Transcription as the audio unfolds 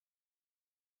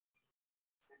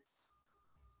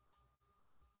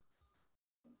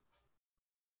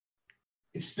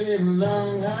It's been a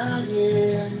long, hard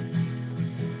year,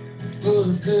 full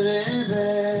of good and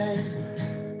bad.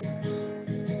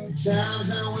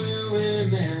 Times I will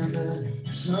remember,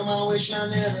 some I wish I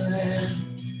never had.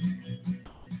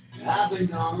 I've been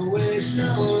gone away so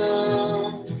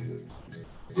long,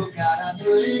 forgot how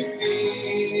good it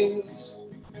feels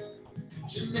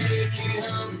to make it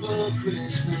up for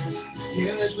Christmas.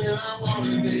 Here is where I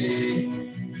wanna be.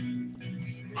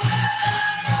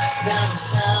 Now it's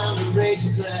time to raise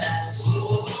a glass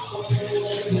to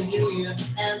the new year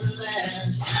and the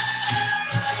last.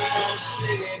 I'm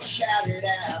singing, shout it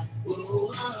out. Whoa,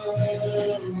 whoa,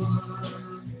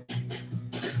 whoa.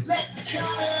 Let the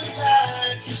colored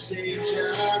lights of St.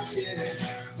 John City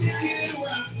fill you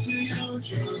up to your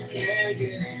drunk and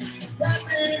get that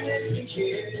missing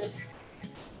cheer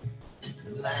to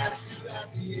last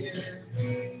throughout the year.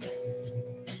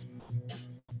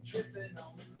 Tripping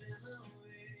on the memory.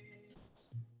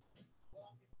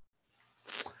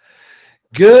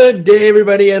 Good day,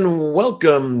 everybody, and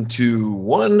welcome to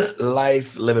One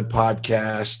Life Live It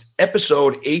podcast,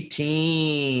 episode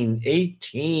 18.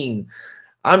 18.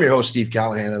 I'm your host, Steve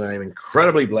Callahan, and I am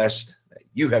incredibly blessed that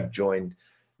you have joined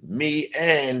me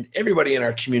and everybody in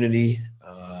our community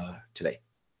today.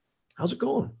 How's it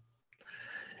going?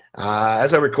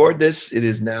 As I record this, it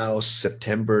is now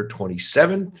September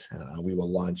 27th. We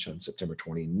will launch on September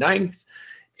 29th.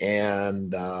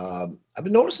 And I've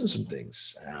been noticing some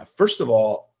things. First of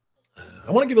all,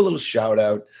 I want to give a little shout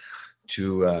out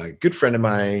to a good friend of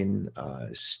mine,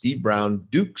 Steve Brown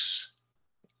Dukes,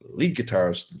 lead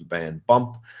guitarist of the band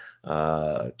Bump,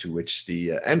 to which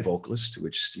and vocalist, to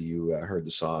which you heard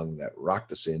the song that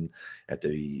rocked us in at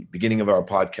the beginning of our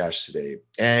podcast today.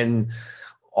 And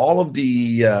all of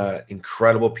the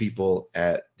incredible people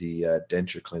at the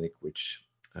denture clinic, which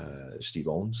Steve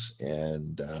owns,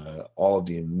 and all of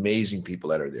the amazing people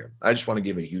that are there. I just want to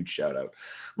give a huge shout out.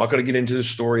 I'm not going to get into the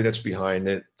story that's behind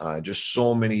it. Just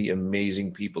so many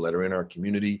amazing people that are in our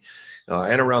community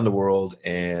and around the world,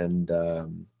 and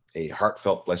a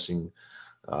heartfelt blessing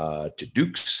to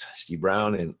Dukes, Steve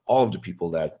Brown, and all of the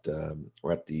people that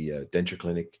were at the denture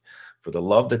clinic for the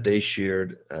love that they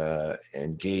shared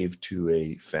and gave to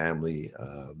a family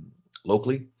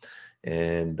locally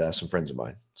and some friends of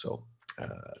mine. So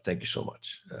thank you so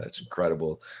much. It's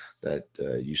incredible that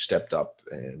you stepped up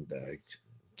and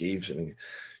gave a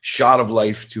shot of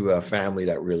life to a family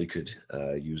that really could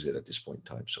use it at this point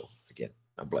in time. So again,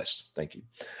 I'm blessed. Thank you.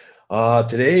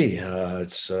 Today,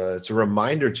 it's a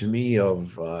reminder to me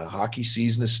of hockey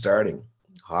season is starting.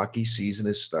 Hockey season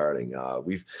is starting.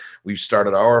 We've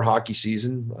started our hockey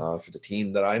season for the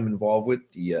team that I'm involved with,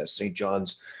 the St.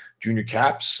 John's Junior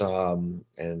Caps, and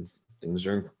things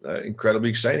are incredibly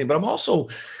exciting. But I'm also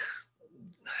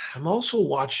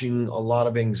watching a lot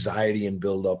of anxiety and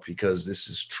build up because this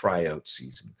is tryout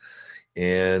season,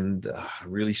 and I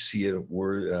really see a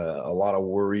lot of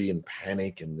worry and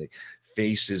panic in the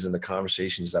faces and the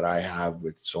conversations that I have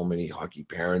with so many hockey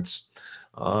parents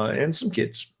and some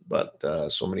kids, but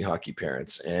so many hockey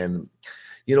parents. And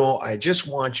I just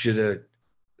want you to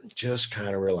just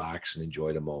kind of relax and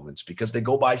enjoy the moments because they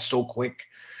go by so quick.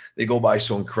 They go by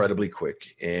so incredibly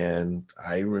quick. And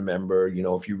I remember,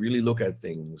 if you really look at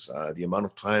things, the amount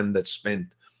of time that's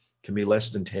spent can be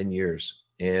less than 10 years.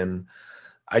 And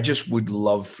I just would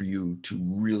love for you to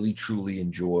really, truly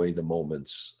enjoy the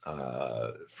moments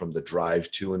from the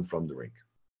drive to and from the rink.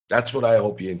 That's what I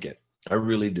hope you get. I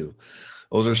really do.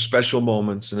 Those are special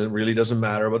moments, and it really doesn't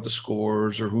matter about the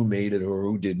scores or who made it or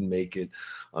who didn't make it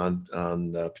on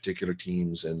particular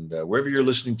teams. And wherever you're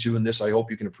listening to in this, I hope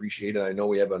you can appreciate it. I know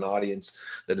we have an audience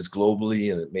that is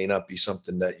globally, and it may not be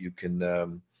something that you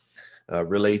can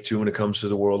relate to when it comes to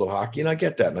the world of hockey. And I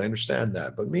get that, and I understand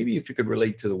that. But maybe if you could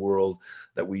relate to the world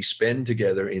that we spend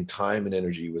together in time and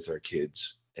energy with our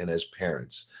kids and as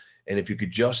parents, and if you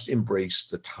could just embrace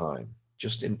the time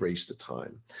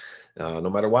no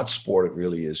matter what sport it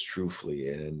really is, truthfully.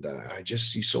 And I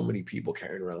just see so many people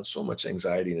carrying around so much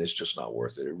anxiety, and it's just not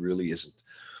worth it. It really isn't.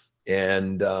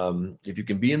 And if you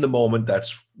can be in the moment,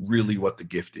 that's really what the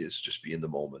gift is. Just be in the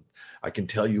moment. I can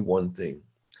tell you one thing.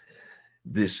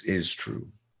 This is true,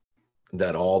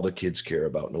 that all the kids care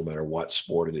about, no matter what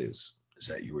sport it is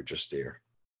that you were just there,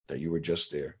 that you were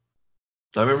just there.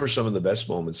 I remember some of the best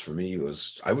moments for me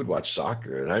was I would watch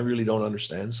soccer, and I really don't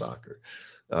understand soccer,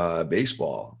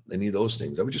 baseball, any of those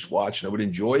things. I would just watch and I would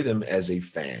enjoy them as a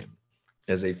fan.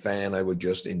 As a fan, I would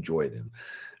just enjoy them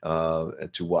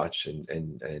to watch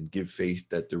and give faith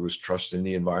that there was trust in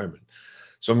the environment.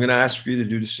 So I'm going to ask for you to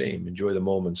do the same. Enjoy the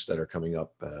moments that are coming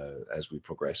up as we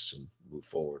progress and move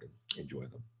forward and enjoy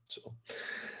them. So,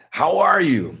 how are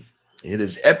you? It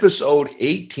is episode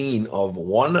 18 of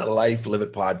One Life Live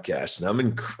It podcast. And I'm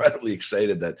incredibly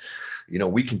excited that,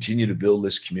 we continue to build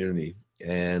this community.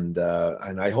 And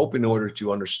I hope in order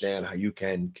to understand how you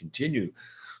can continue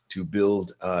to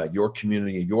build your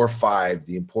community, your five,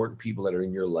 the important people that are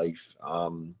in your life,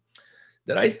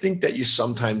 that I think that you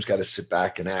sometimes got to sit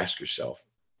back and ask yourself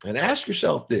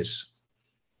this: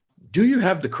 do you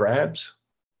have the crabs?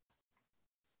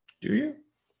 Do you?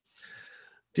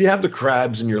 Do you have the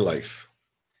crabs in your life?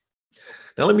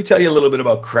 Now, let me tell you a little bit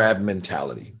about crab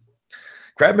mentality.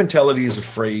 Crab mentality is a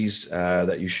phrase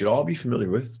that you should all be familiar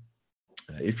with.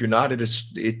 If you're not,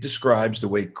 it describes the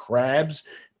way crabs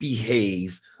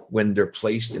behave when they're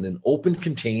placed in an open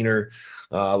container,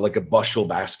 like a bushel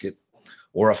basket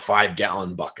or a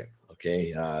 5-gallon bucket.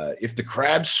 Okay. If the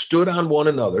crabs stood on one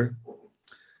another,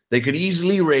 they could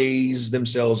easily raise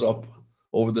themselves up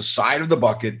over the side of the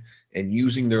bucket and,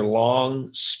 using their long,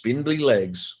 spindly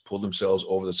legs, pull themselves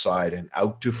over the side and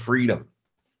out to freedom.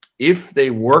 If they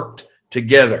worked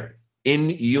together in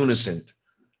unison,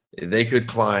 they could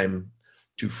climb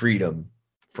to freedom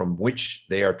from which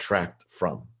they are trapped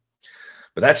from.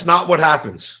 But that's not what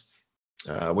happens.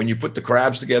 When you put the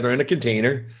crabs together in a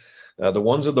container, the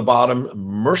ones at the bottom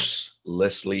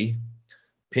mercilessly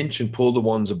pinch and pull the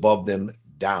ones above them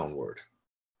downward.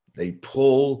 They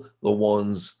pull the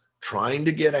ones trying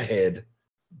to get ahead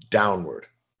downward,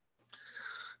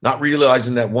 not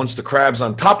realizing that once the crabs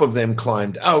on top of them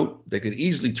climbed out, they could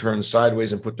easily turn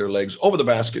sideways and put their legs over the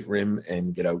basket rim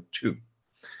and get out too.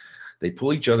 They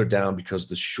pull each other down because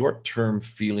the short-term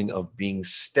feeling of being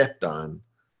stepped on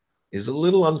is a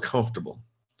little uncomfortable,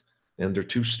 and they're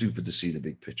too stupid to see the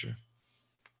big picture.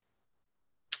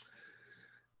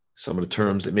 Some of the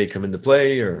terms that may come into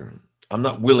play are: I'm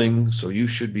not willing, so you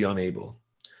should be unable.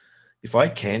 If I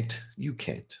can't, you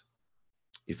can't.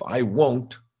 If I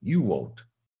won't, you won't.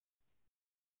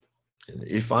 And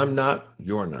if I'm not,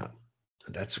 you're not.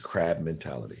 And that's a crab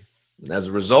mentality. And as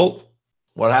a result,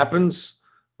 what happens?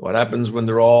 What happens when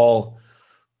they're all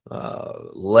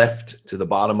left to the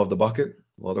bottom of the bucket?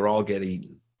 Well, they all get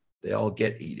eaten. They all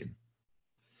get eaten.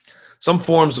 Some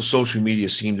forms of social media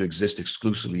seem to exist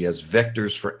exclusively as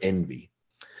vectors for envy.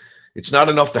 It's not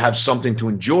enough to have something to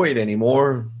enjoy it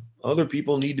anymore. Other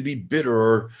people need to be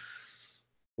bitter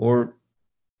or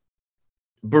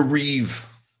bereave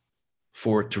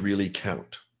for it to really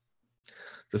count.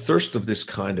 The thirst of this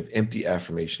kind of empty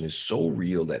affirmation is so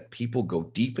real that people go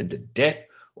deep into debt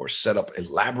or set up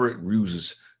elaborate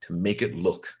ruses to make it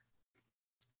look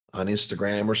on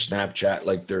Instagram or Snapchat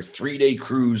like their 3-day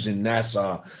cruise in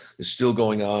Nassau is still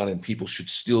going on and people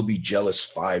should still be jealous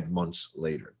 5 months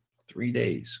later. 3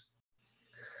 days.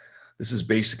 This is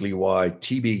basically why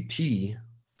TBT,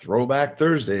 Throwback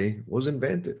Thursday, was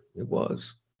invented. It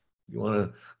was. You want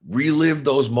to relive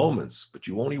those moments, but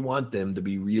you only want them to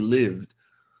be relived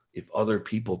if other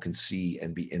people can see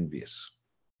and be envious,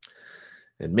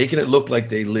 and making it look like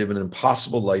they live an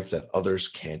impossible life that others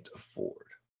can't afford.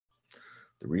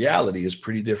 The reality is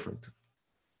pretty different.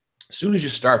 As soon as you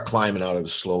start climbing out of the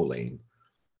slow lane,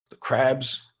 the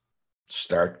crabs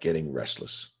start getting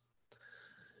restless.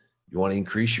 You want to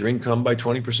increase your income by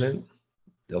 20%?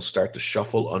 They'll start to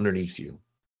shuffle underneath you.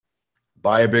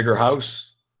 Buy a bigger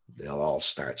house? They'll all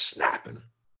start snapping.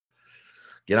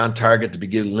 Get on target to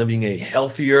begin living a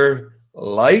healthier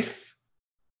life?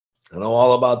 I know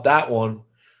all about that one.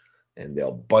 And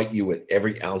they'll bite you with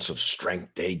every ounce of strength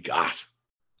they got.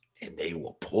 And they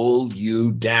will pull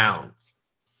you down.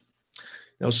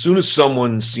 Now, as soon as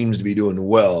someone seems to be doing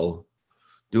well,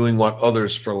 doing what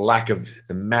others, for lack of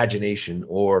imagination,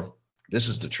 or, this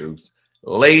is the truth,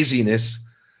 laziness,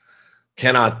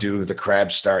 cannot do, the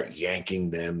crabs start yanking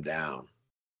them down.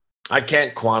 I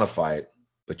can't quantify it,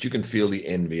 but you can feel the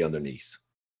envy underneath.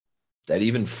 That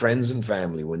even friends and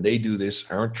family, when they do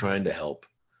this, aren't trying to help,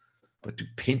 but to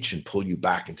pinch and pull you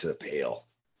back into the pail.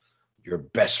 Your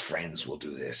best friends will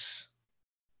do this.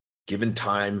 Given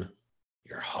time,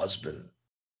 your husband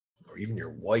or even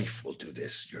your wife will do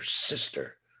this. Your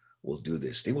sister will do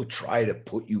this. They will try to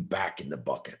put you back in the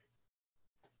bucket.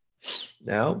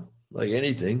 Now, like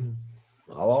anything,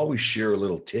 I'll always share a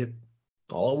little tip.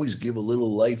 I'll always give a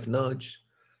little life nudge.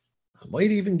 I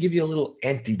might even give you a little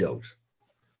antidote.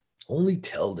 Only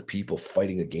tell the people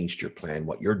fighting against your plan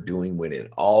what you're doing when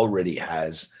it already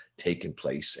has taken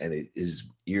place and it is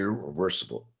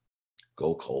irreversible.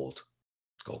 Go cold.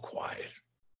 Go quiet.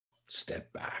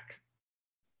 Step back.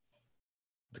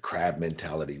 The crab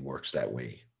mentality works that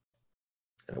way.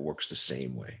 And it works the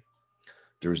same way.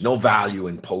 There is no value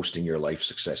in posting your life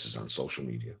successes on social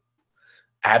media.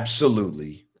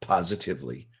 Absolutely,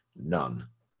 positively none.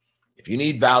 If you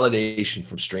need validation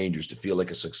from strangers to feel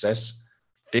like a success,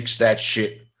 fix that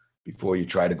shit before you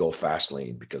try to go fast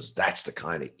lane, because that's the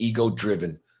kind of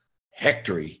ego-driven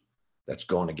hectory that's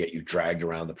going to get you dragged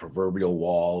around the proverbial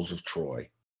walls of Troy.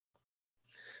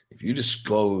 If you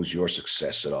disclose your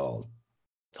success at all,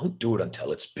 don't do it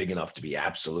until it's big enough to be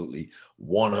absolutely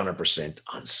 100%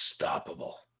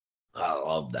 unstoppable. I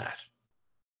love that.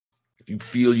 If you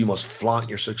feel you must flaunt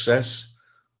your success,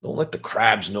 don't let the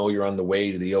crabs know you're on the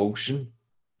way to the ocean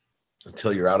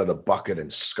until you're out of the bucket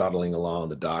and scuttling along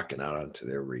the dock and out onto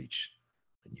their reach.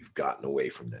 And you've gotten away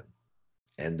from them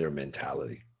and their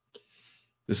mentality.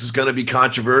 This is going to be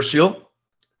controversial.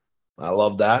 I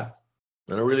love that.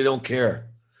 And I really don't care.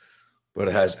 But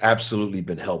it has absolutely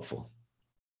been helpful.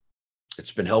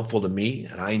 It's been helpful to me,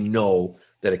 and I know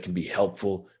that it can be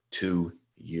helpful to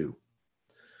you.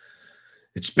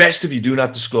 It's best if you do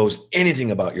not disclose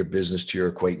anything about your business to your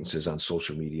acquaintances on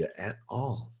social media at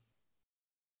all.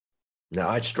 Now,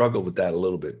 I struggle with that a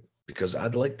little bit because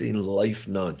I'd like the life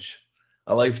nudge.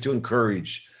 I like to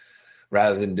encourage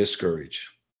rather than discourage.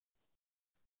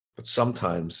 But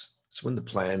sometimes it's when the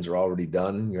plans are already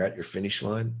done, you're at your finish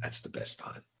line, that's the best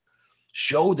time.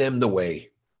 Show them the way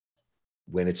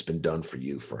when it's been done for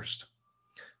you first.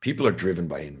 People are driven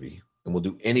by envy and will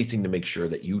do anything to make sure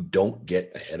that you don't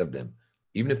get ahead of them,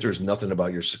 even if there's nothing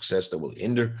about your success that will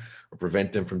hinder or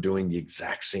prevent them from doing the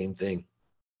exact same thing.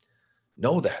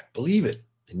 Know that, believe it,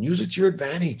 and use it to your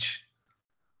advantage.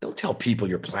 Don't tell people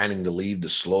you're planning to leave the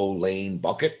slow lane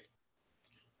bucket.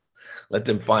 Let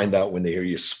them find out when they hear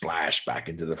you splash back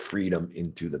into the freedom,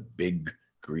 into the big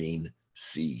green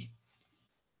sea.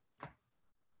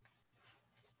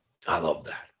 I love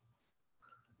that.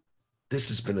 This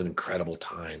has been an incredible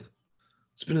time.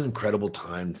 It's been an incredible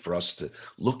time for us to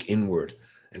look inward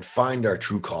and find our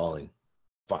true calling,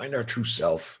 find our true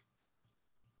self.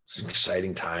 It's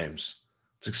exciting times.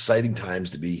 It's exciting times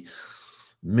to be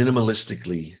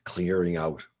minimalistically clearing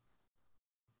out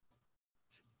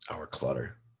our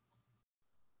clutter.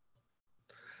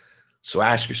 So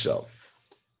ask yourself,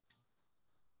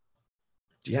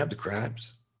 do you have the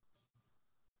crabs?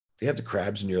 Do you have the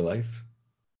crabs in your life?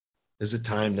 Is it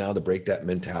time now to break that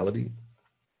mentality?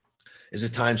 Is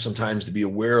it time sometimes to be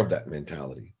aware of that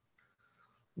mentality?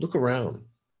 Look around.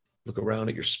 Look around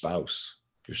at your spouse,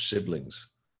 your siblings,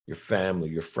 your family,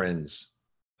 your friends.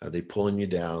 Are they pulling you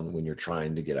down when you're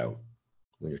trying to get out?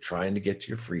 When you're trying to get to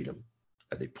your freedom,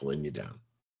 are they pulling you down?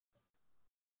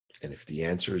 And if the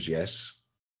answer is yes,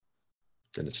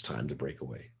 then it's time to break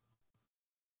away.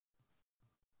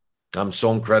 I'm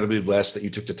so incredibly blessed that you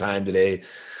took the time today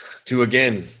to,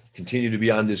 again, continue to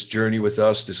be on this journey with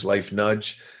us, this life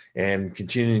nudge, and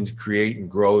continuing to create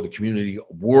and grow the community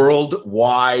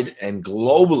worldwide and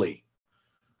globally.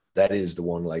 That is the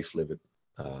One Life Live It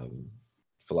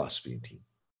philosophy and team.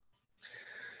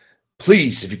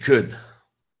 Please, if you could,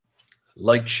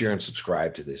 like, share, and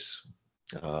subscribe to this.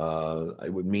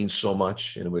 It would mean so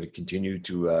much, and it would continue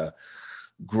to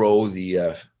grow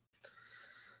the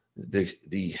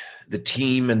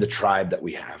team and the tribe that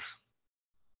we have.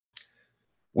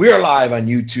 We are live on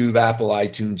YouTube, Apple,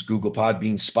 iTunes, Google,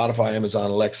 Podbean, Spotify, Amazon,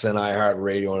 Alexa, and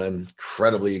iHeartRadio. And I'm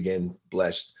incredibly, again,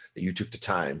 blessed that you took the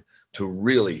time to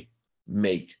really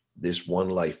make this one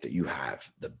life that you have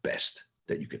the best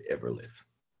that you could ever live.